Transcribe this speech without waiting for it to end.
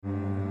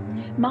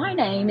My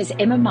name is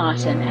Emma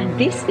Martin, and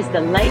this is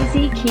the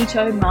Lazy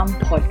Keto Mum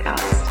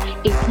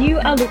podcast. If you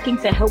are looking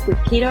for help with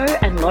keto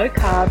and low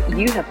carb,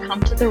 you have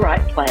come to the right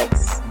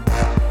place.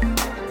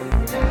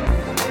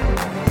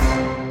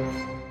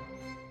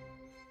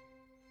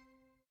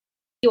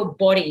 Your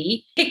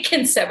body, it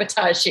can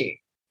sabotage you.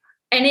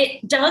 And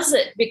it does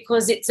it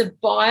because it's a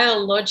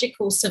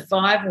biological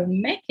survival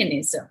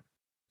mechanism.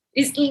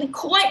 It's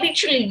quite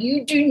literally,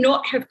 you do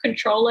not have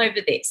control over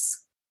this.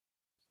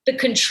 The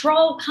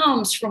control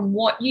comes from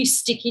what you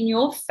stick in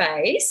your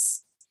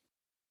face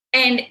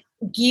and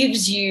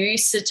gives you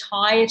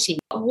satiety.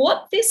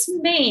 What this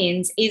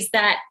means is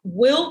that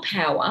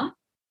willpower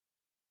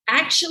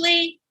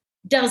actually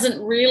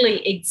doesn't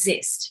really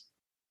exist.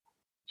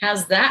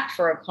 How's that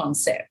for a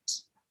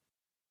concept?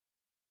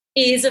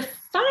 Is a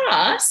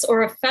farce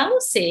or a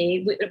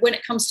fallacy when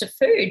it comes to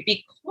food,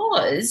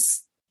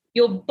 because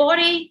your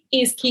body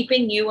is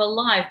keeping you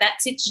alive.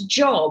 That's its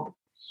job.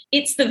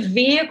 It's the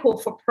vehicle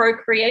for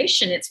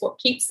procreation. It's what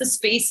keeps the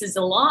species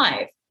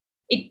alive.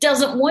 It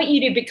doesn't want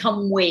you to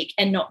become weak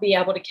and not be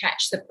able to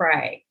catch the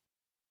prey.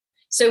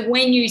 So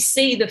when you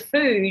see the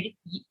food,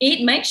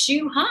 it makes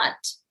you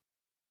hunt.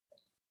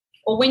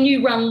 Or when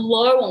you run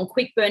low on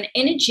quick burn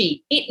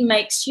energy, it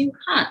makes you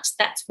hunt.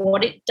 That's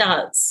what it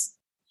does.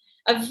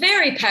 A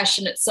very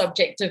passionate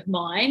subject of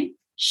mine,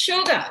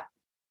 sugar.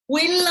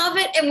 We love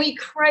it and we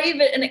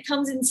crave it, and it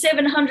comes in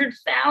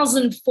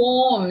 700,000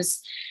 forms.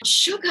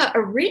 Sugar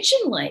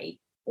originally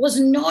was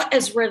not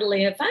as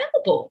readily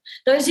available.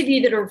 Those of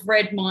you that have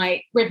read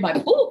my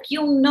book,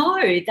 you'll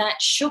know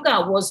that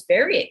sugar was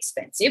very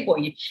expensive. Well,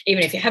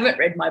 even if you haven't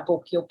read my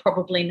book, you'll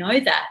probably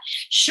know that.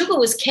 Sugar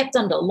was kept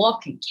under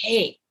lock and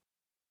key.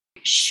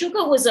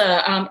 Sugar was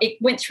it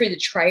went through the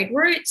trade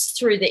routes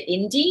through the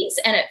Indies,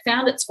 and it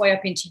found its way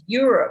up into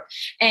Europe,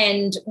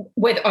 and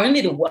where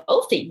only the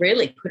wealthy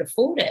really could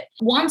afford it.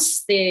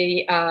 Once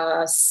the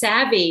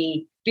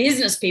savvy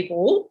business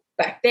people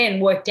back then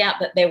worked out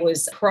that there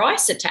was a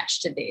price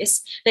attached to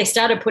this, they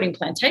started putting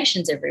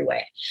plantations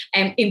everywhere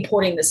and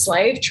importing the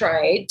slave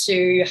trade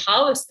to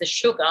harvest the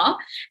sugar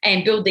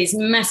and build these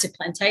massive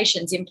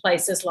plantations in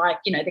places like,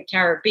 the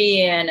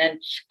Caribbean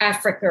and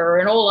Africa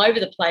and all over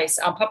the place,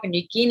 Papua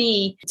New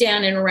Guinea,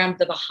 down and around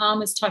the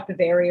Bahamas type of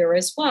area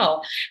as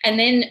well. And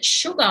then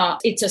sugar,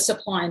 it's a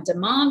supply and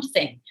demand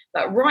thing.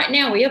 But right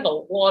now we have a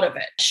lot of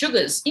it.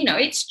 Sugar's,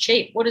 it's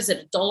cheap. What is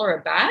it, $1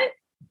 a bag?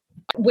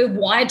 We're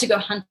wired to go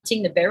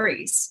hunting the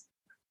berries.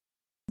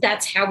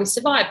 That's how we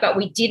survived. But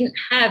we didn't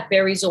have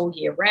berries all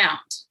year round.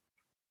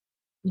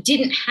 We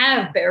didn't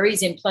have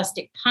berries in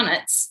plastic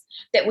punnets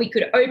that we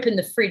could open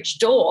the fridge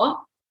door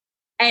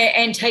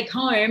and take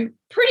home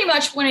pretty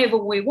much whenever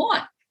we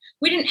want.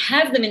 We didn't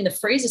have them in the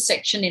freezer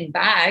section in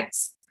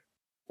bags.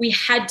 We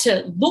had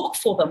to look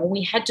for them, and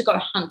we had to go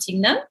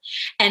hunting them.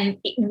 And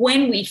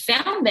when we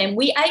found them,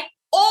 we ate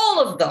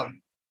all of them.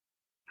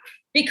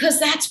 Because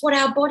that's what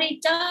our body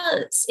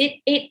does.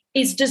 It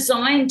is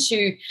designed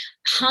to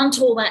hunt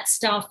all that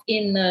stuff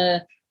in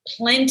the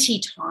plenty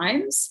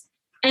times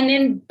and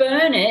then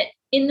burn it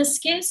in the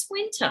scarce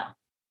winter.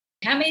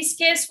 How many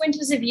scarce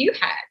winters have you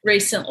had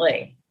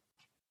recently?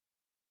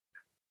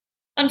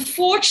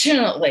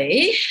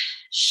 Unfortunately,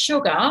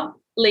 sugar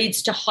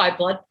leads to high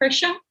blood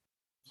pressure.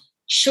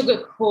 Sugar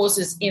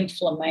causes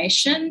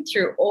inflammation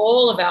through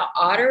all of our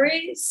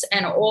arteries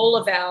and all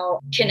of our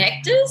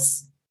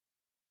connectors.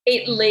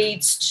 It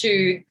leads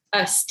to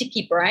a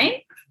sticky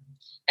brain,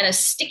 and a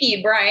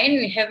sticky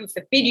brain, heaven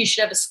forbid you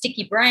should have a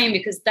sticky brain,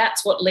 because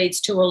that's what leads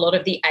to a lot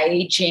of the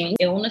aging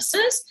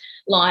illnesses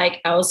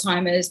like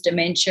Alzheimer's,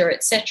 dementia,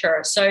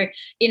 etc. So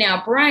in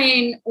our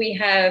brain, we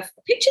have,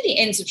 picture the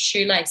ends of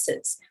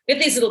shoelaces. We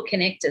have these little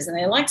connectors, and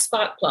they're like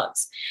spark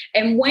plugs.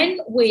 And when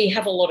we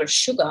have a lot of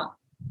sugar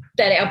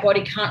that our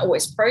body can't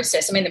always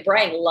process, the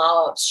brain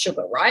loves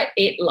sugar, right?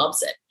 It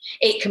loves it.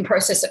 It can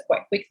process it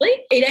quite quickly.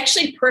 It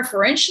actually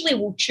preferentially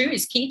will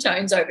choose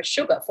ketones over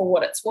sugar for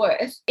what it's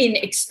worth in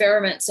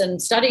experiments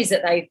and studies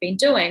that they've been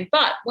doing.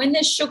 But when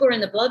there's sugar in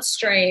the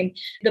bloodstream,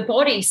 the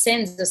body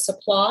sends the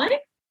supply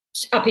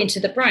up into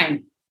the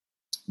brain.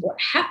 What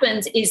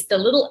happens is the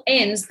little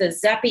ends, the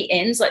zappy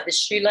ends, like the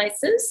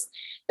shoelaces,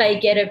 they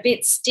get a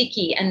bit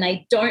sticky and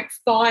they don't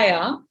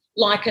fire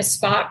like a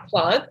spark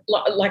plug,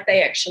 like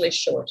they actually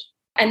should.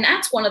 And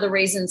that's one of the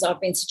reasons I've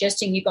been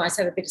suggesting you guys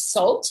have a bit of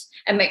salt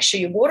and make sure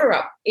your water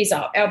is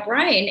up. Our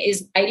brain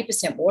is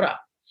 80% water,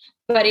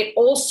 but it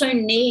also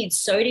needs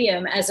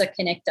sodium as a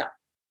connector.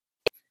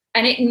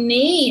 And it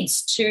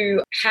needs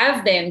to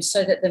have them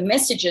so that the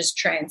messages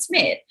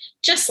transmit,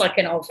 just like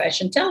an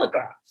old-fashioned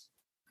telegraph.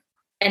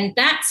 And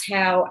that's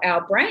how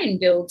our brain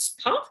builds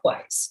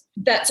pathways.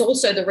 That's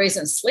also the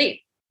reason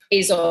sleep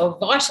is of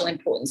vital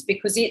importance,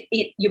 because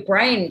your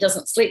brain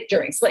doesn't sleep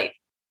during sleep.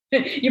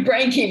 Your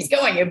brain keeps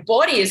going. Your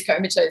body is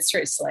comatose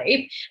through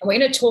sleep. And we're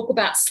going to talk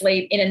about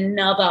sleep in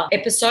another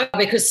episode,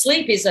 because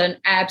sleep is an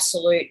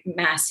absolute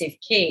massive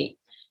key.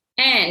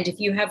 And if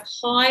you have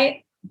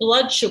high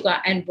blood sugar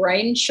and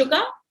brain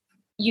sugar,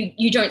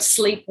 You don't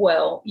sleep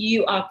well.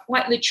 You are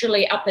quite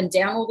literally up and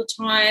down all the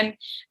time.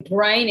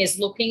 Brain is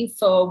looking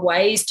for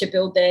ways to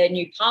build their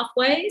new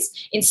pathways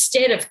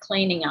instead of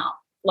cleaning up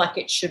like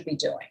it should be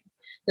doing.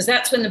 Because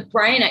that's when the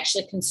brain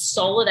actually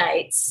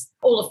consolidates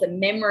all of the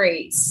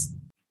memories.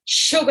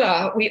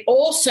 Sugar, we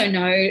also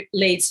know,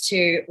 leads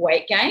to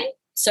weight gain.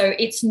 So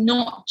it's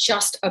not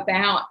just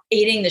about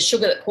eating the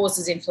sugar that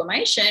causes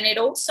inflammation. It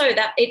also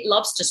that it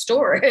loves to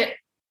store it.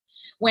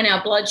 When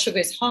our blood sugar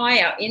is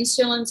high, our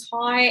insulin's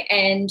high,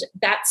 and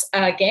that's,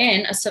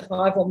 again, a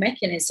survival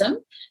mechanism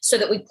so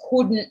that we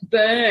couldn't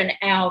burn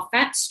our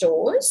fat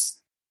stores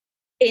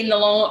in the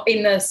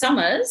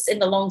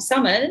long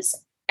summers,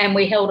 and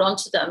we held on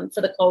to them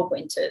for the cold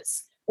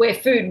winters where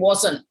food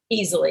wasn't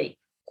easily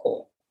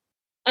caught.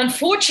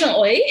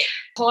 Unfortunately,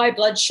 high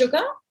blood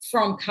sugar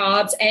from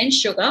carbs and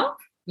sugar,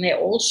 and they're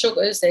all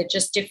sugars, they're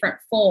just different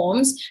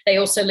forms. They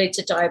also lead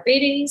to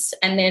diabetes.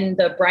 And then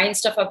the brain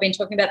stuff I've been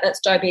talking about,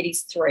 that's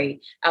diabetes 3,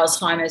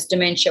 Alzheimer's,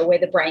 dementia, where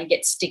the brain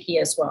gets sticky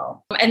as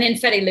well. And then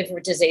fatty liver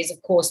disease, of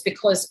course,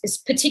 because it's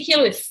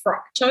particularly with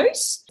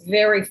fructose,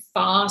 very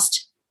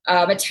fast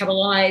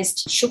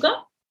metabolized sugar,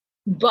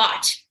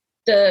 but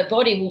the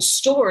body will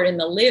store it in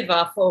the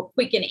liver for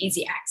quick and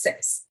easy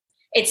access.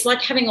 It's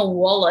like having a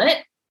wallet,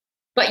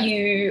 but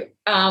you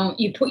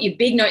put your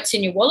big notes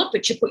in your wallet,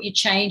 but you put your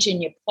change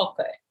in your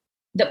pocket.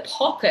 The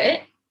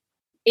pocket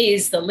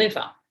is the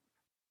liver.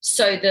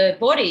 So the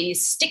body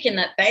is sticking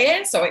that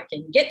there so it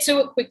can get to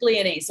it quickly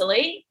and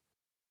easily.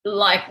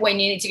 Like when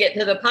you need to get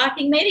to the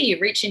parking meter, you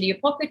reach into your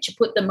pocket, you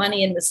put the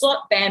money in the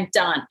slot, bam,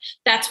 done.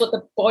 That's what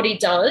the body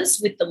does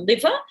with the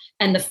liver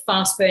and the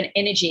fast burn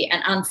energy.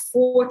 And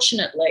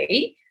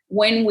unfortunately,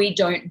 when we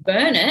don't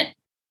burn it,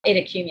 it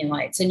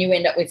accumulates and you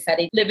end up with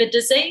fatty liver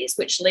disease,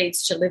 which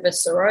leads to liver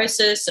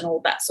cirrhosis and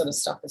all that sort of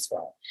stuff as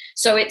well.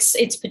 So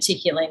it's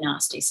particularly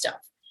nasty stuff.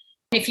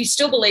 If you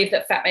still believe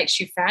that fat makes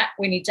you fat,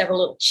 we need to have a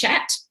little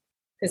chat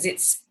because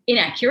it's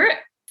inaccurate.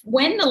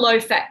 When the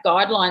low-fat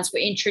guidelines were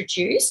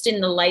introduced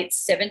in the late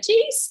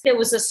 70s, there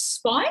was a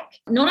spike,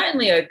 not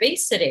only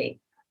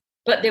obesity,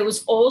 but there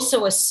was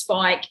also a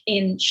spike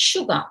in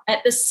sugar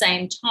at the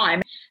same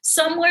time.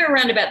 Somewhere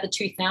around about the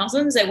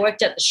 2000s, they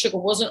worked out the sugar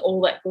wasn't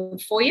all that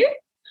good for you.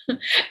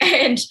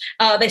 And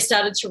they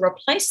started to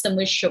replace them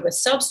with sugar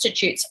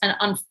substitutes. And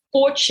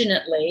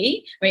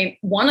unfortunately, I mean,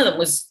 one of them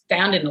was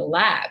found in a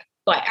lab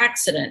by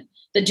accident.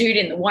 The dude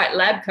in the white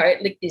lab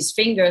coat licked his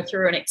finger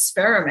through an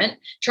experiment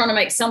trying to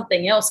make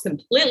something else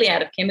completely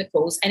out of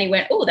chemicals. And he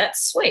went, oh,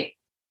 that's sweet.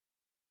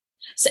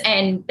 So,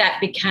 and that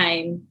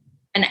became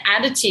an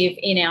additive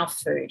in our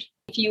food.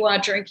 If you are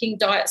drinking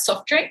diet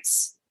soft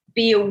drinks,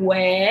 be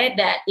aware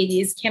that it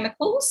is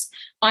chemicals.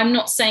 I'm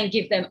not saying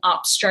give them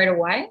up straight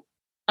away.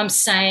 I'm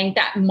saying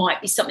that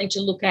might be something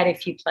to look at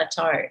if you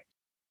plateau.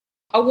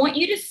 I want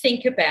you to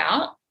think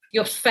about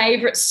your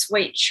favourite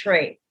sweet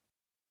treat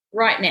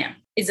right now.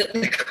 Is it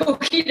the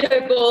cookie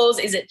dough balls?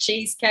 Is it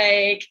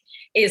cheesecake?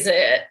 Is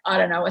it, I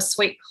don't know, a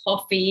sweet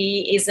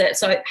coffee? Is it?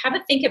 So have a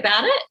think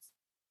about it.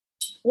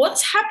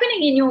 What's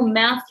happening in your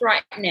mouth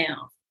right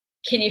now?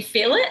 Can you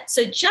feel it?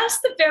 So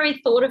just the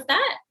very thought of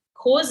that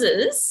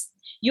causes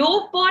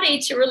your body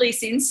to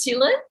release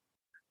insulin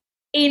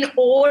in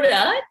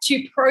order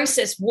to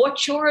process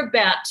what you're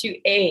about to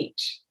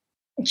eat.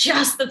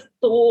 Just the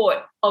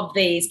thought of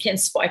these can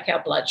spike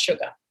our blood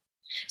sugar.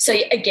 So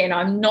again,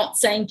 I'm not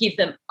saying give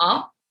them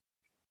up.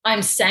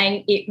 I'm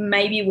saying it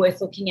may be worth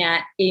looking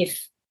at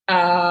if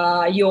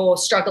you're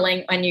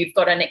struggling and you've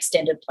got an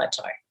extended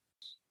plateau.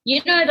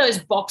 You know those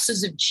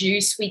boxes of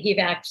juice we give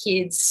our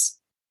kids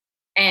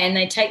and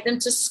they take them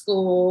to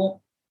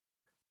school?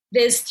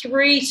 There's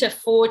 3 to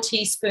 4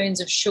 teaspoons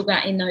of sugar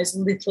in those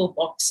little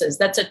boxes.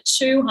 That's a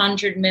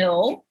 200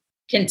 ml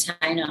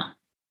container.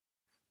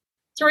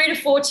 3 to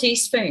 4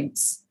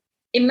 teaspoons.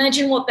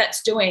 Imagine what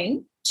that's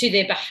doing to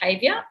their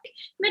behaviour.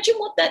 Imagine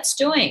what that's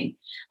doing.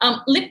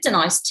 Lipton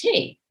iced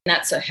tea.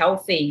 That's a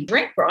healthy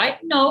drink, right?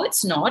 No,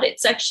 it's not.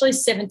 It's actually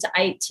 7 to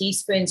 8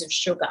 teaspoons of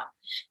sugar.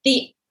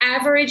 The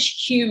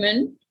average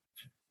human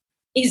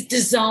is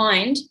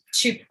designed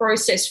to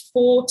process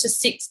 4 to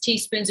 6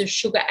 teaspoons of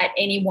sugar at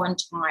any one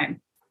time.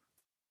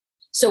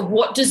 So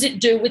what does it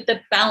do with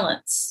the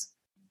balance?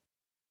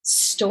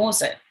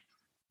 Stores it.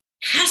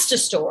 Has to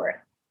store it.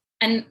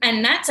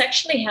 And that's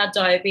actually how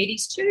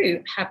diabetes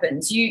too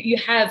happens. You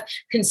have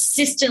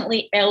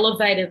consistently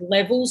elevated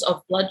levels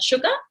of blood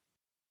sugar,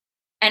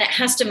 and it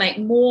has to make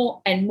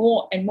more and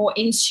more and more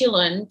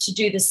insulin to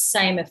do the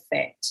same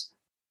effect.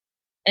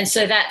 And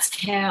so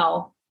that's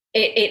how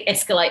it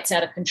escalates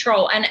out of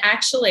control. And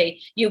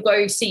actually, you'll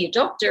go see your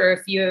doctor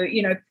if you're,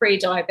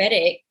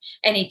 pre-diabetic,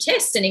 and he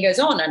tests and he goes,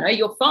 oh, no,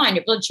 you're fine.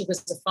 Your blood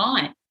sugars are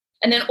fine.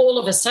 And then all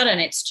of a sudden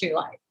it's too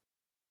late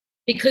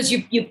because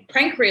your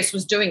pancreas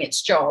was doing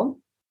its job,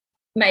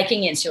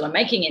 making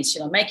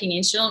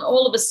insulin.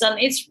 All of a sudden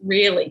it's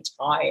really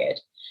tired.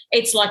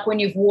 It's like when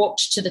you've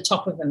walked to the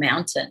top of a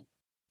mountain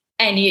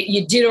and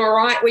you did all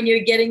right when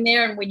you're getting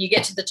there, and when you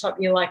get to the top,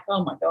 you're like,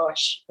 oh, my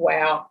gosh,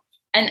 wow.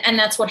 And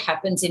that's what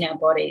happens in our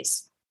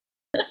bodies.